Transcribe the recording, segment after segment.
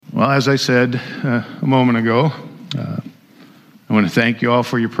Well, as I said a moment ago, I want to thank you all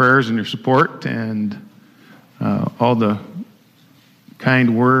for your prayers and your support and all the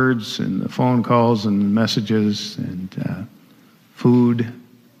kind words and the phone calls and messages and food,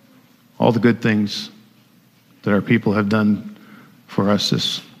 all the good things that our people have done for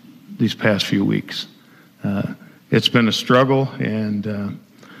us these past few weeks. It's been a struggle, and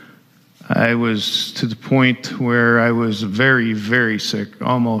I was to the point where I was very, very sick,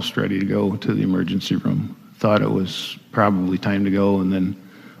 almost ready to go to the emergency room. Thought it was probably time to go, and then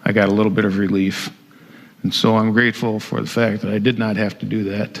I got a little bit of relief. And so I'm grateful for the fact that I did not have to do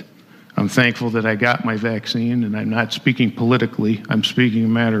that. I'm thankful that I got my vaccine, and I'm not speaking politically. I'm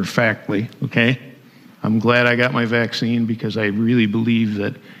speaking matter-of-factly, okay? I'm glad I got my vaccine because I really believe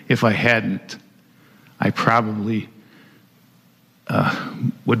that if I hadn't, I probably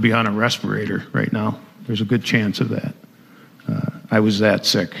would be on a respirator right now. There's a good chance of that. I was that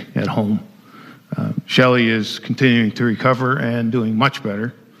sick at home. Shelley is continuing to recover and doing much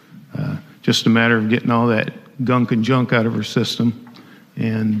better. Just a matter of getting all that gunk and junk out of her system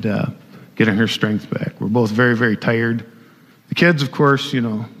and getting her strength back. We're both very, very tired. The kids, of course,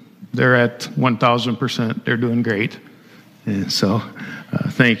 they're at 1,000%. They're doing great. And so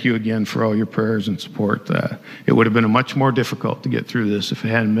thank you again for all your prayers and support. It would have been much more difficult to get through this if it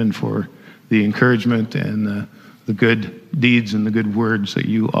hadn't been for the encouragement and the good deeds and the good words that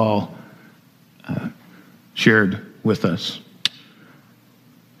you all shared with us.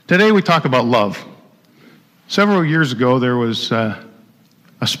 Today we talk about love. Several years ago there was a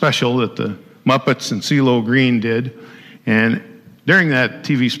special that the Muppets and CeeLo Green did, and during that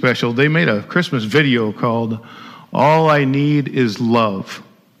TV special they made a Christmas video called All I Need Is Love.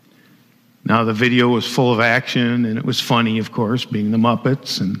 Now the video was full of action and it was funny, of course, being the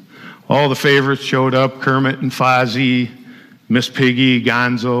Muppets, and all the favorites showed up: Kermit and Fozzie, Miss Piggy,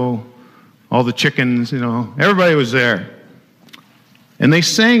 Gonzo, all the chickens, everybody was there. And they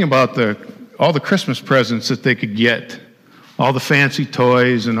sang about all the Christmas presents that they could get, all the fancy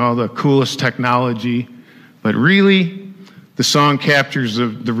toys and all the coolest technology. But really, the song captures the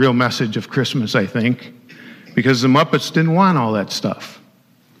real message of Christmas, I think, because the Muppets didn't want all that stuff.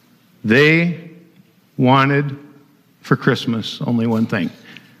 They wanted for Christmas only one thing,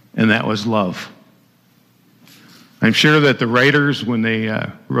 and that was love. I'm sure that the writers, when they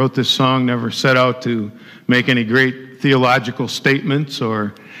wrote this song, never set out to make any great theological statements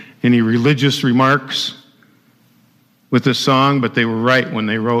or any religious remarks with this song, but they were right when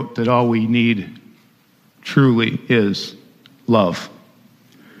they wrote that all we need truly is love.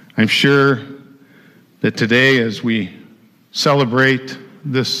 I'm sure that today, as we celebrate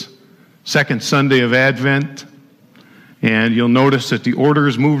this second Sunday of Advent, and you'll notice that the order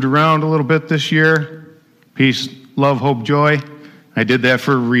has moved around a little bit this year: peace, love, hope, joy. I did that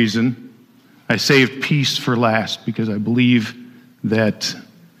for a reason. I saved peace for last because I believe that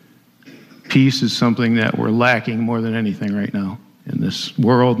peace is something that we're lacking more than anything right now in this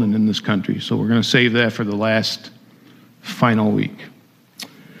world and in this country. So we're going to save that for the last final week.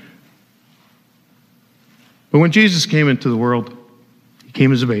 But when Jesus came into the world, he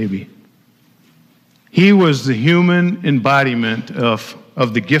came as a baby. He was the human embodiment of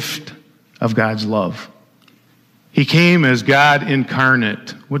the gift of God's love. He came as God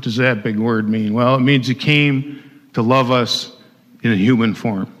incarnate. What does that big word mean? Well, it means he came to love us in a human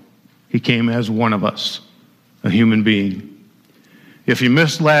form. He came as one of us, a human being. If you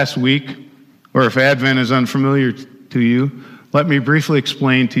missed last week, or if Advent is unfamiliar to you, let me briefly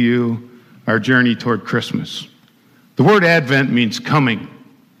explain to you our journey toward Christmas. The word Advent means coming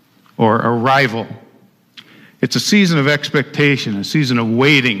or arrival. It's a season of expectation, a season of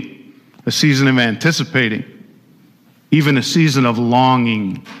waiting, a season of anticipating, even a season of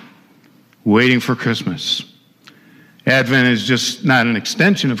longing, waiting for Christmas. Advent is just not an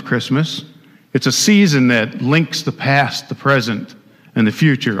extension of Christmas. It's a season that links the past, the present, and the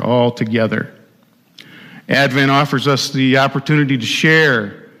future all together. Advent offers us the opportunity to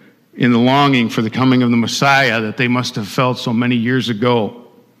share in the longing for the coming of the Messiah that they must have felt so many years ago,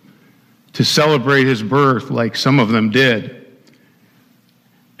 to celebrate his birth like some of them did,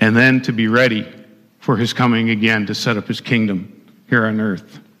 and then to be ready for his coming again to set up his kingdom here on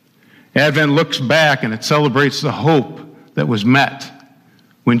earth. Advent looks back and it celebrates the hope that was met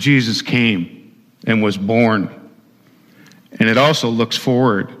when Jesus came and was born. And it also looks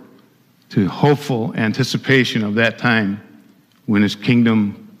forward to hopeful anticipation of that time when his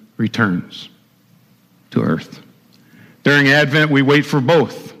kingdom returns to earth. During Advent, we wait for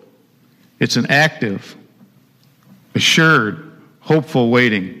both. It's an active, assured, hopeful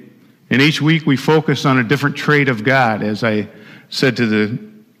waiting. And each week we focus on a different trait of God. As I said to the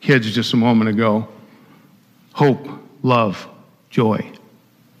kids just a moment ago. Hope, love, joy,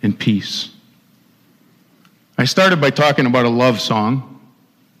 and peace. I started by talking about a love song.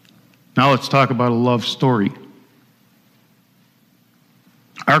 Now let's talk about a love story.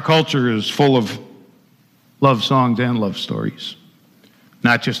 Our culture is full of love songs and love stories.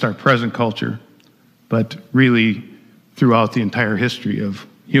 Not just our present culture, but really throughout the entire history of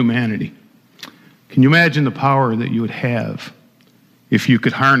humanity. Can you imagine the power that you would have if you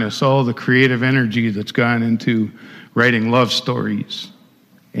could harness all the creative energy that's gone into writing love stories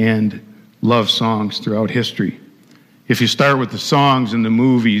and love songs throughout history? If you start with the songs and the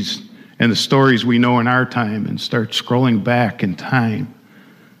movies and the stories we know in our time and start scrolling back in time,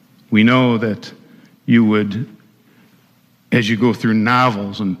 we know that you would, as you go through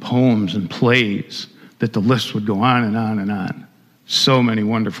novels and poems and plays, that the list would go on and on and on. So many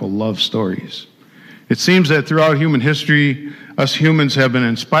wonderful love stories. It seems that throughout human history, us humans have been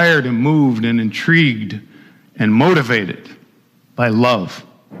inspired and moved and intrigued and motivated by love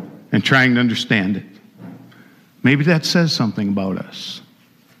and trying to understand it. Maybe that says something about us.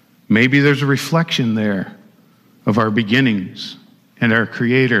 Maybe there's a reflection there of our beginnings and our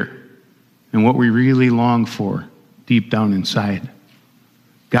Creator and what we really long for deep down inside.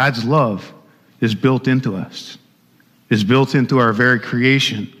 God's love is built into us, is built into our very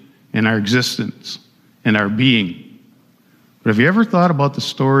creation and our existence and our being. But have you ever thought about the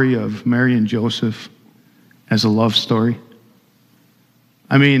story of Mary and Joseph as a love story?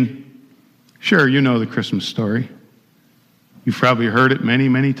 I mean, sure, you know the Christmas story. You've probably heard it many,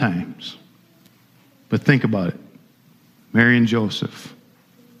 many times. But think about it. Mary and Joseph,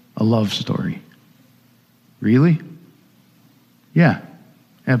 a love story. Really? Yeah,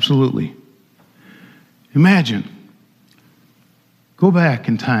 absolutely. Imagine. Go back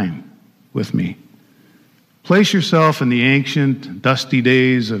in time with me. Place yourself in the ancient, dusty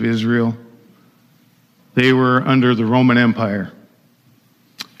days of Israel. They were under the Roman Empire.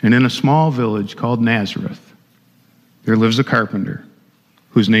 And in a small village called Nazareth, there lives a carpenter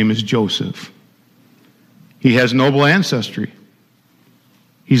whose name is Joseph. He has noble ancestry.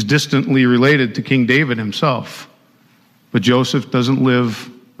 He's distantly related to King David himself. But Joseph doesn't live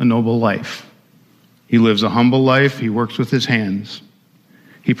a noble life. He lives a humble life. He works with his hands.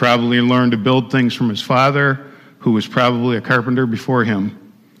 He probably learned to build things from his father, who was probably a carpenter before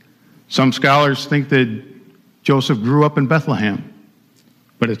him. Some scholars think that Joseph grew up in Bethlehem,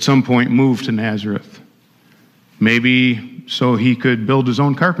 but at some point moved to Nazareth. Maybe so he could build his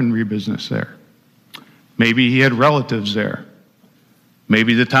own carpentry business there. Maybe he had relatives there.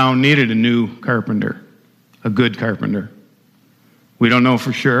 Maybe the town needed a new carpenter, a good carpenter. We don't know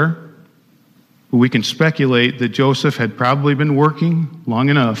for sure, but we can speculate that Joseph had probably been working long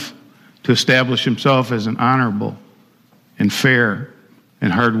enough to establish himself as an honorable and fair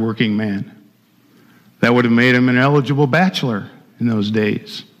and hardworking man. That would have made him an eligible bachelor in those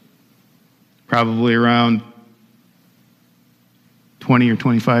days, probably around 20 or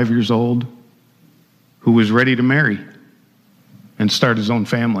 25 years old, who was ready to marry and start his own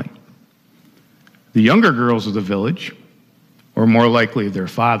family. The younger girls of the village, or more likely their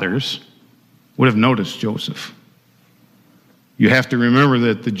fathers, would have noticed Joseph. You have to remember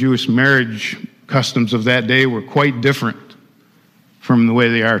that the Jewish marriage customs of that day were quite different from the way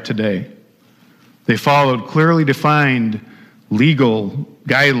they are today. They followed clearly defined legal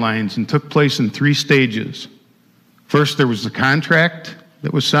guidelines and took place in 3 stages. First, there was the contract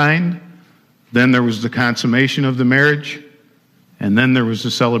that was signed, then there was the consummation of the marriage, and then there was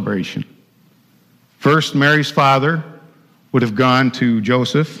the celebration. First, Mary's father would have gone to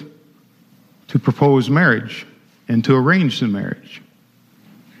Joseph to propose marriage and to arrange the marriage.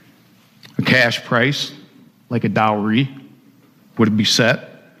 A cash price, like a dowry, would be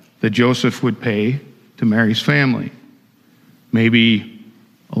set that Joseph would pay to Mary's family. Maybe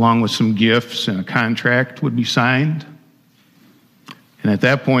along with some gifts and a contract would be signed. And at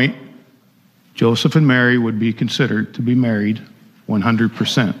that point, Joseph and Mary would be considered to be married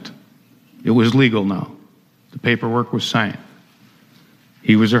 100%. It was legal now. The paperwork was signed.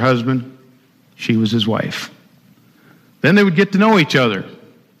 He was her husband. She was his wife. Then they would get to know each other,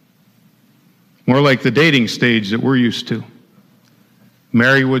 more like the dating stage that we're used to.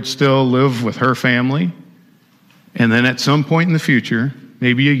 Mary would still live with her family, and then at some point in the future,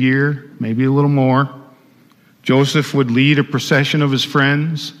 maybe a year, maybe a little more, Joseph would lead a procession of his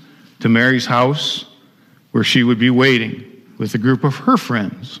friends to Mary's house, where she would be waiting with a group of her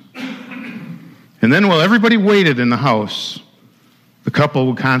friends. And then while everybody waited in the house, the couple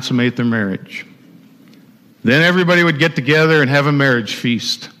would consummate their marriage. Then everybody would get together and have a marriage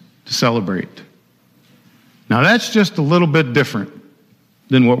feast to celebrate. Now that's just a little bit different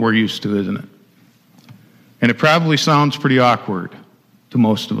than what we're used to, isn't it? And it probably sounds pretty awkward to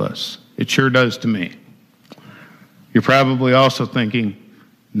most of us. It sure does to me. You're probably also thinking,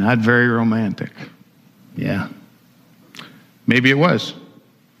 not very romantic. Yeah. Maybe it was.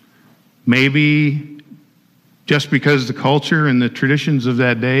 Maybe just because the culture and the traditions of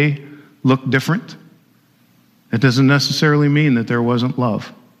that day looked different, that doesn't necessarily mean that there wasn't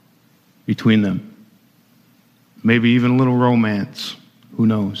love between them. Maybe even a little romance. Who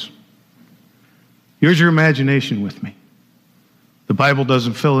knows? Use your imagination with me. The Bible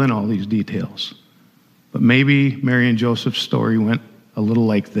doesn't fill in all these details. But maybe Mary and Joseph's story went a little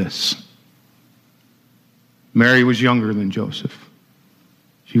like this. Mary was younger than Joseph.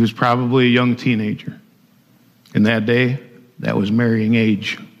 She was probably a young teenager. In that day, that was marrying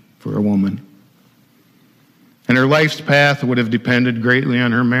age for a woman. And her life's path would have depended greatly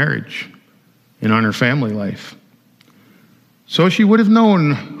on her marriage and on her family life. So she would have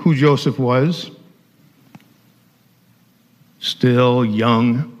known who Joseph was. Still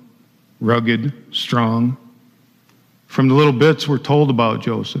young, rugged, strong. From the little bits we're told about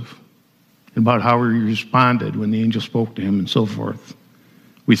Joseph, about how he responded when the angel spoke to him and so forth,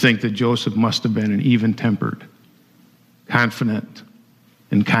 we think that Joseph must have been an even-tempered, confident,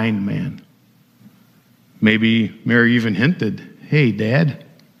 and kind man. Maybe Mary even hinted, hey, Dad,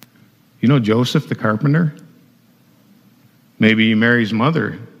 you know Joseph the carpenter? Maybe Mary's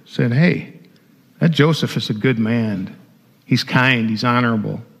mother said, hey, that Joseph is a good man. He's kind, he's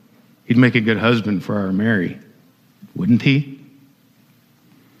honorable. He'd make a good husband for our Mary, wouldn't he?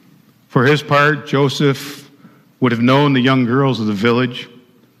 For his part, Joseph would have known the young girls of the village.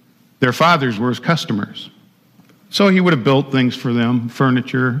 Their fathers were his customers. So he would have built things for them,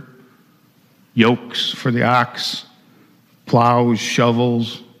 furniture, yokes for the ox, plows,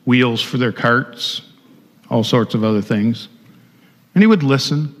 shovels, wheels for their carts, all sorts of other things. And he would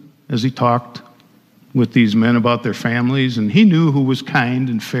listen as he talked with these men about their families, and he knew who was kind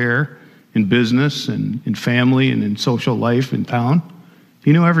and fair in business and in family and in social life in town.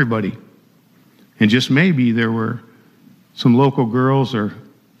 He knew everybody. And just maybe there were some local girls or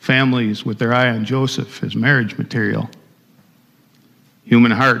families with their eye on Joseph as marriage material.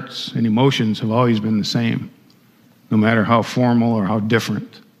 Human hearts and emotions have always been the same, no matter how formal or how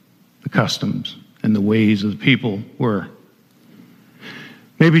different the customs and the ways of the people were.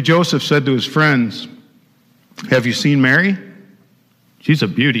 Maybe Joseph said to his friends, have you seen Mary? She's a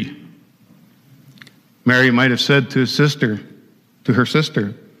beauty. Mary might have said to her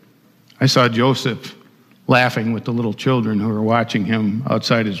sister, I saw Joseph laughing with the little children who were watching him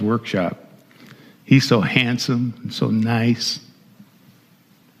outside his workshop. He's so handsome and so nice.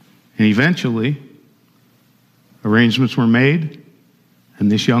 And eventually, arrangements were made,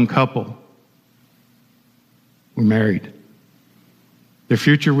 and this young couple were married. Their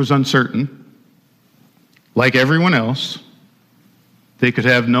future was uncertain. Like everyone else, they could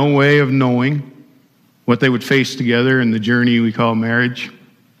have no way of knowing what they would face together in the journey we call marriage.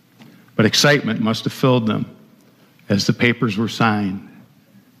 But excitement must have filled them as the papers were signed,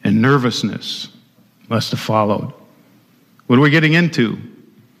 and nervousness must have followed. What are we getting into?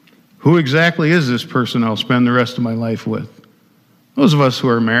 Who exactly is this person I'll spend the rest of my life with? Those of us who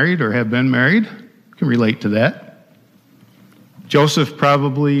are married or have been married can relate to that. Joseph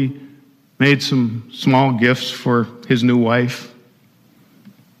probably made some small gifts for his new wife,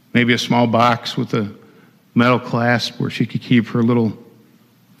 maybe a small box with a metal clasp where she could keep her little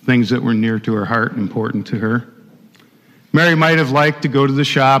things that were near to her heart and important to her. Mary might have liked to go to the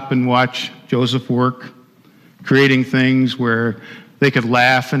shop and watch Joseph work, creating things where they could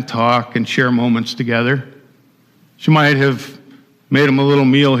laugh and talk and share moments together. She might have made him a little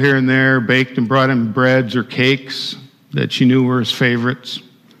meal here and there, baked and brought him breads or cakes that she knew were his favorites.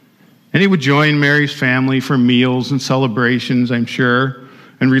 And he would join Mary's family for meals and celebrations, I'm sure,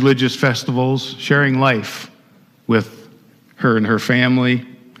 and religious festivals, sharing life with her and her family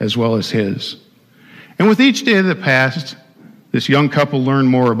as well as his. And with each day that passed, this young couple learned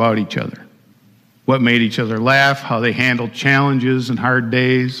more about each other. What made each other laugh, how they handled challenges and hard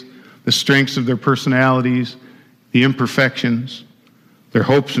days, the strengths of their personalities, the imperfections, their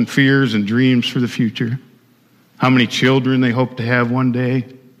hopes and fears and dreams for the future, how many children they hoped to have one day,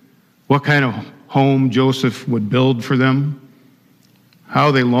 what kind of home Joseph would build for them,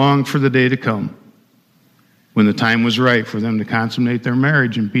 how they longed for the day to come when the time was right for them to consummate their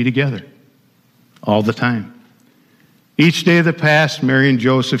marriage and be together all the time. Each day that passed, Mary and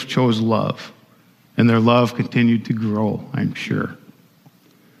Joseph chose love, and their love continued to grow, I'm sure.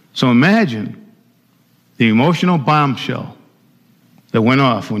 So imagine the emotional bombshell that went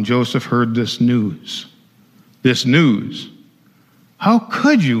off when Joseph heard this news How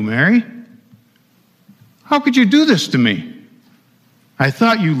could you, Mary? How could you do this to me? I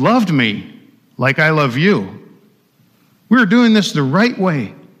thought you loved me like I love you. We're doing this the right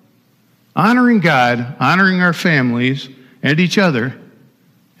way, honoring God, honoring our families and each other,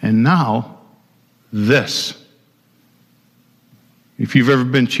 and now this. If you've ever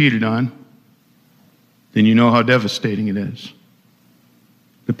been cheated on, then you know how devastating it is.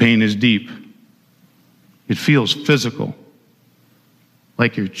 The pain is deep. It feels physical,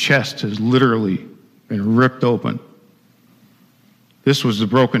 like your chest has literally been ripped open. This was the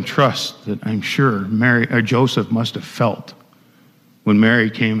broken trust that I'm sure Joseph must have felt when Mary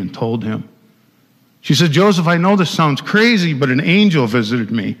came and told him. She said, Joseph, I know this sounds crazy, but an angel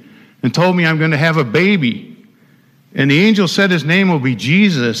visited me and told me I'm going to have a baby. And the angel said his name will be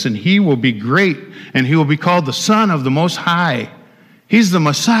Jesus, and he will be great, and he will be called the Son of the Most High. He's the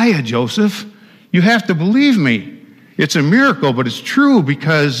Messiah, Joseph. You have to believe me. It's a miracle, but it's true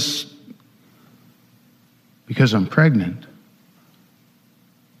because I'm pregnant.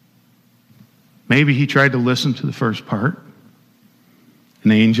 Maybe he tried to listen to the first part.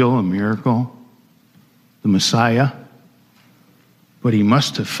 An angel, a miracle, the Messiah. But he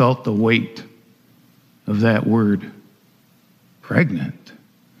must have felt the weight of that word, pregnant.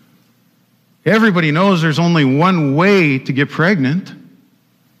 Everybody knows there's only one way to get pregnant.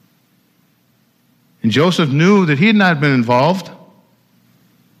 And Joseph knew that he had not been involved.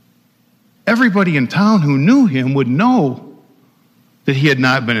 Everybody in town who knew him would know that he had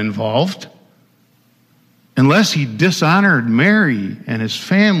not been involved, unless he dishonored Mary and his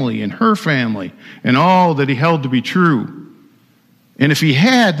family and her family and all that he held to be true. And if he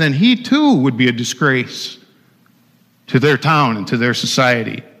had, then he too would be a disgrace to their town and to their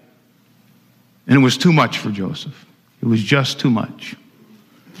society. And it was too much for Joseph. It was just too much.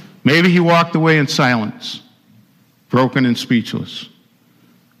 Maybe he walked away in silence, broken and speechless.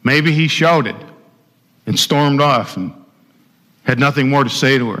 Maybe he shouted and stormed off and had nothing more to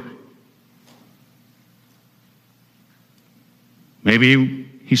say to her. Maybe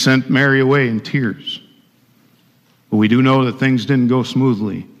he sent Mary away in tears. But we do know that things didn't go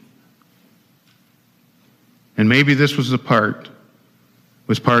smoothly. And maybe this was part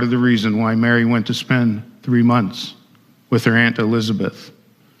of the reason why Mary went to spend 3 months with her Aunt Elizabeth,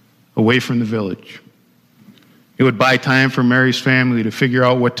 away from the village. It would buy time for Mary's family to figure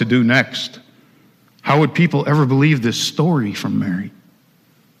out what to do next. How would people ever believe this story from Mary?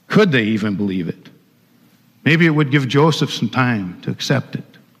 Could they even believe it? Maybe it would give Joseph some time to accept it.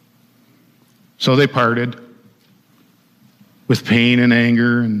 So they parted with pain and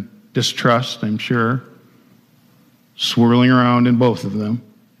anger and distrust, I'm sure, swirling around in both of them.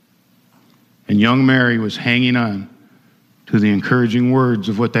 And young Mary was hanging on to the encouraging words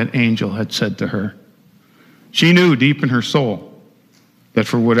of what that angel had said to her. She knew deep in her soul that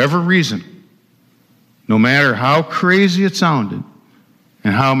for whatever reason, no matter how crazy it sounded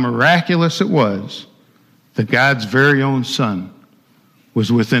and how miraculous it was, that God's very own Son was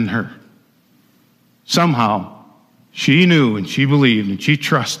within her. Somehow, she knew and she believed and she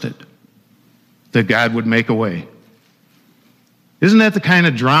trusted that God would make a way. Isn't that the kind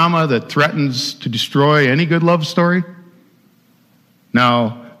of drama that threatens to destroy any good love story?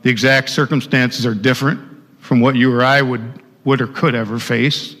 Now, the exact circumstances are different from what you or I would or could ever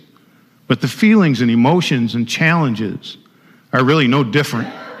face, but the feelings and emotions and challenges are really no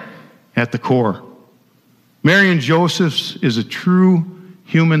different at the core. Mary and Joseph's is a true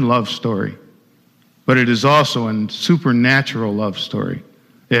human love story, but it is also a supernatural love story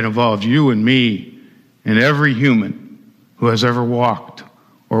that involves you and me and every human who has ever walked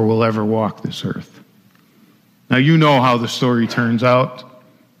or will ever walk this earth. Now, you know how the story turns out.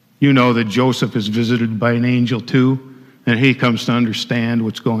 You know that Joseph is visited by an angel too, and he comes to understand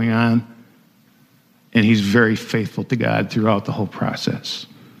what's going on, and he's very faithful to God throughout the whole process,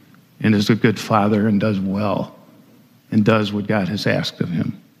 and is a good father and does well and does what God has asked of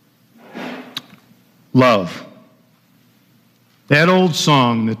him. Love. That old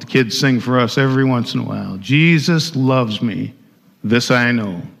song that the kids sing for us every once in a while. Jesus loves me, this I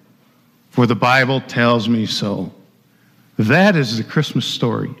know, for the Bible tells me so. That is the Christmas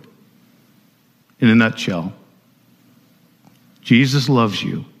story in a nutshell. Jesus loves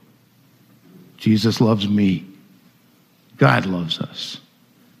you. Jesus loves me. God loves us.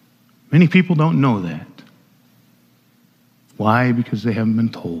 Many people don't know that. Why? Because they haven't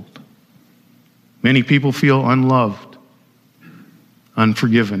been told. Many people feel unloved,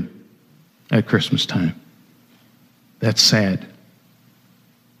 unforgiven at Christmas time. That's sad.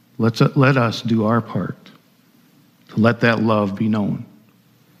 Let us do our part to let that love be known.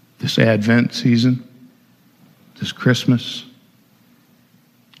 This Advent season, this Christmas,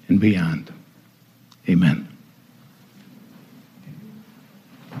 and beyond. Amen.